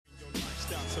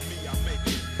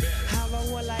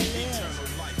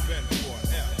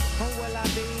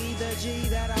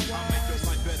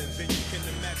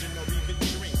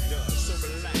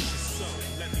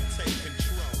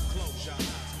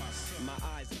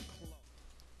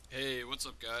Hey, what's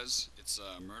up, guys? It's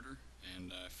Murder,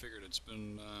 and I figured it's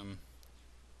been,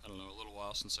 I don't know, a little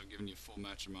while since I've given you a full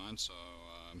match of mine, so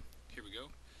here we go.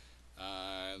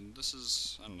 This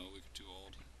is, I don't know, a week or two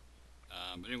old.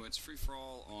 But anyway, it's free for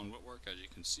all on Wetworks, as you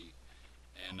can see.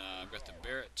 And I've got the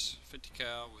Barrett 50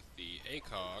 cal with the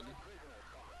ACOG,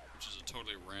 which is a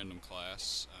totally random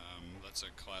class. That's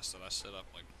a class that I set up,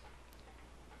 like,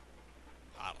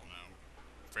 I don't know,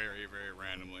 very, very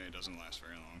randomly. It doesn't last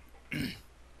very long.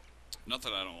 Not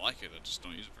that I don't like it, I just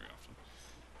don't use it very often.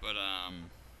 But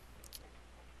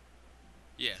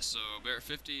yeah. So Barrett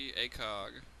 50,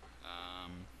 ACOG,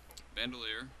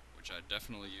 Bandolier, which I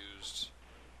definitely used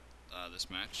this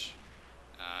match,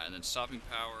 and then stopping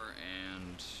power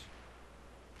and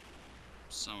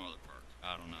some other perk.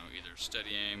 I don't know, either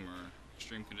steady aim or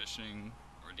extreme conditioning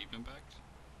or deep impact.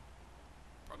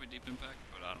 Probably deep impact,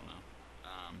 but I don't know.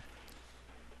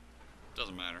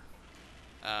 Doesn't matter.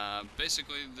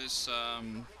 Basically, this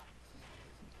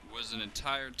was an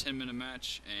entire 10-minute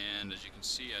match, and as you can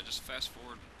see, I just fast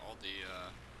forward all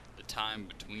the time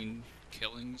between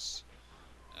killings,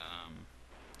 um,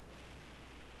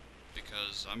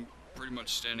 because I'm pretty much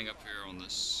standing up here on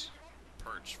this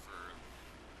perch for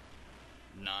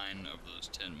 9 of those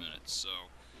 10 minutes. So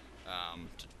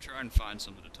to try and find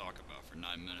something to talk about for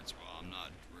 9 minutes while I'm not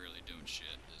really doing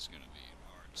shit is gonna be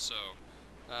hard. So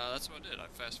that's what I did. I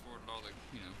fast forwarded all the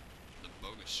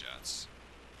bogus shots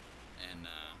and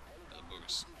the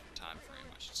bogus time frame,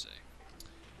 I should say.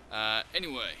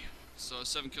 Anyway, so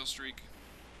 7 kill streak,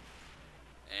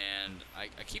 and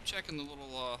I keep checking the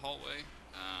little hallway,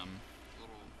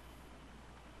 little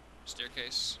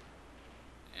staircase,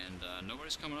 and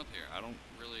nobody's coming up here. I don't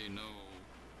really know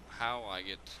how I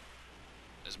get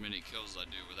as many kills as I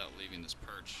do without leaving this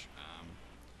perch.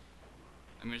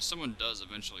 I mean, someone does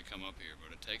eventually come up here,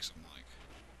 but it takes them like,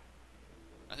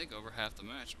 I think, over half the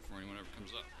match before anyone ever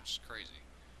comes up, which is crazy.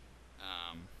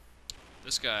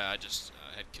 This guy, I just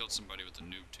had killed somebody with a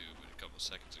noob tube a couple of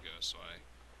seconds ago, so I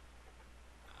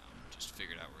just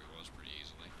figured out where he was pretty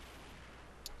easily.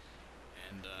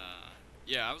 And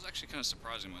yeah, I was actually kind of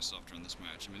surprising myself during this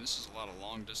match. I mean, this is a lot of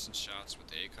long distance shots with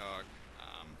the ACOG.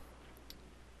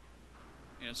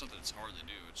 It's not that it's hard to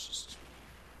do, it's just,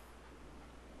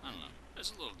 I don't know,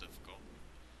 it's a little difficult.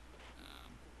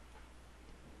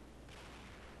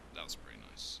 That was pretty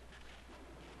nice.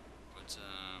 But,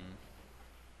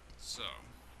 so,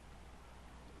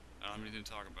 I don't have anything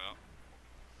to talk about.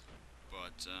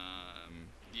 But,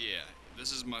 yeah,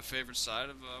 this is my favorite side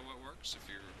of Wetworks. If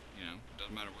you're, it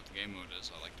doesn't matter what the game mode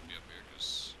is, I like to be up here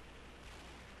because,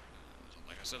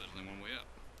 like I said, there's only one way up.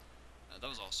 That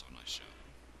was also a nice shot.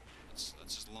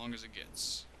 That's as long as it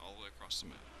gets, all the way across the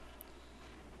map.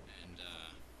 And,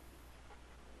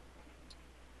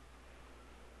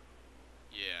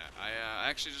 yeah, I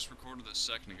actually just recorded this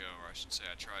a second ago, or I should say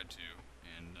I tried to,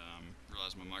 and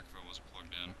realized my microphone wasn't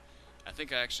plugged in. I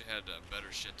think I actually had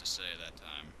better shit to say that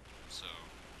time, so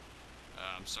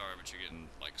I'm sorry, but you're getting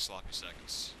like sloppy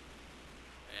seconds.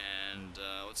 And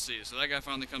let's see, so that guy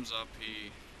finally comes up.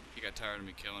 He got tired of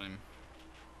me killing him.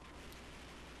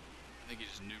 I think he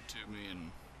just noob tubed me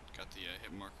and got the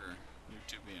hit marker, noob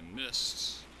tubed me and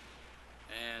missed.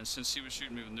 And since he was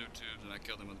shooting me with noob tubes and I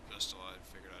killed him with a pistol, I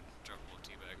figured I'd drop a little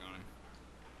teabag on him.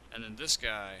 And then this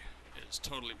guy is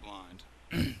totally blind.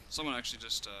 Someone actually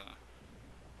just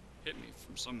hit me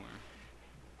from somewhere.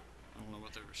 I don't know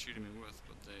what they were shooting me with,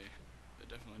 but they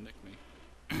definitely nicked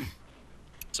me.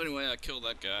 So anyway, I killed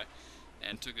that guy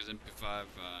and took his MP5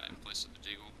 in place of the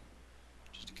deagle,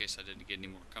 just in case I didn't get any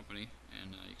more company.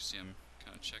 And you can see I'm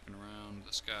kind of checking around.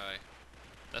 This guy,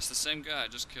 that's the same guy I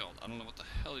just killed. I don't know what the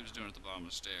hell he was doing at the bottom of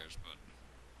the stairs, but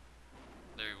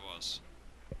there he was.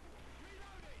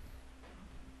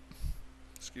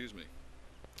 Excuse me.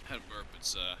 I had a burp.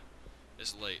 It's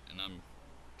late and I'm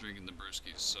drinking the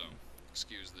brewskis, so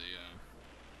excuse the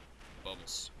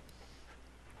bubbles.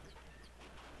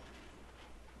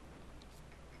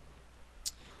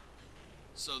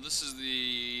 So this is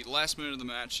the last minute of the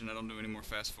match, and I don't do any more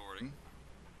fast forwarding.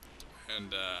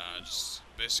 And just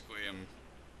basically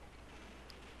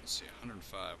let's see,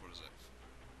 105. What is that?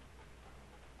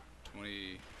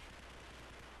 20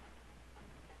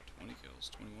 kills,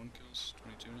 21 kills,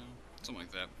 22 now, something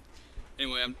like that.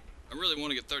 Anyway, I really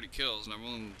want to get 30 kills, and I've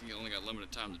only got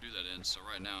limited time to do that in. So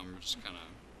right now I'm just kind of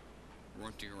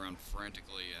running around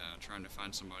frantically, trying to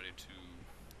find somebody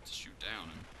to shoot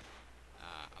down. And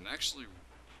I'm actually,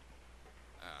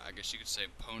 I guess you could say,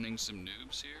 poning some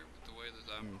noobs here with the way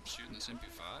that I'm shooting this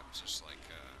MP5. It's just like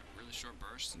really short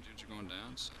bursts, and dudes are going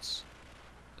down. So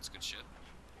that's good shit.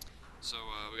 So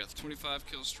we got the 25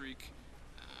 kill streak.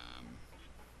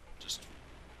 Just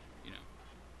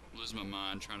losing my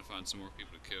mind trying to find some more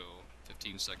people to kill.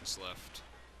 15 seconds left.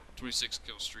 26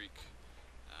 kill streak.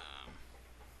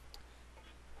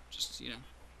 Just, you know,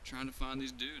 trying to find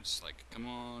these dudes. Like, come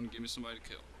on, give me somebody to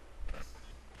kill.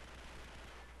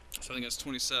 So I think that's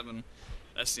 27.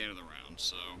 That's the end of the round.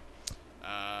 So,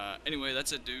 anyway,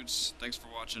 that's it, dudes. Thanks for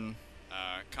watching.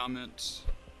 Comment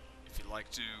if you'd like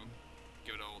to.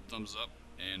 Give it a old thumbs up.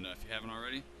 And if you haven't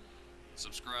already,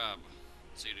 subscribe.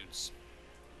 See you, dudes.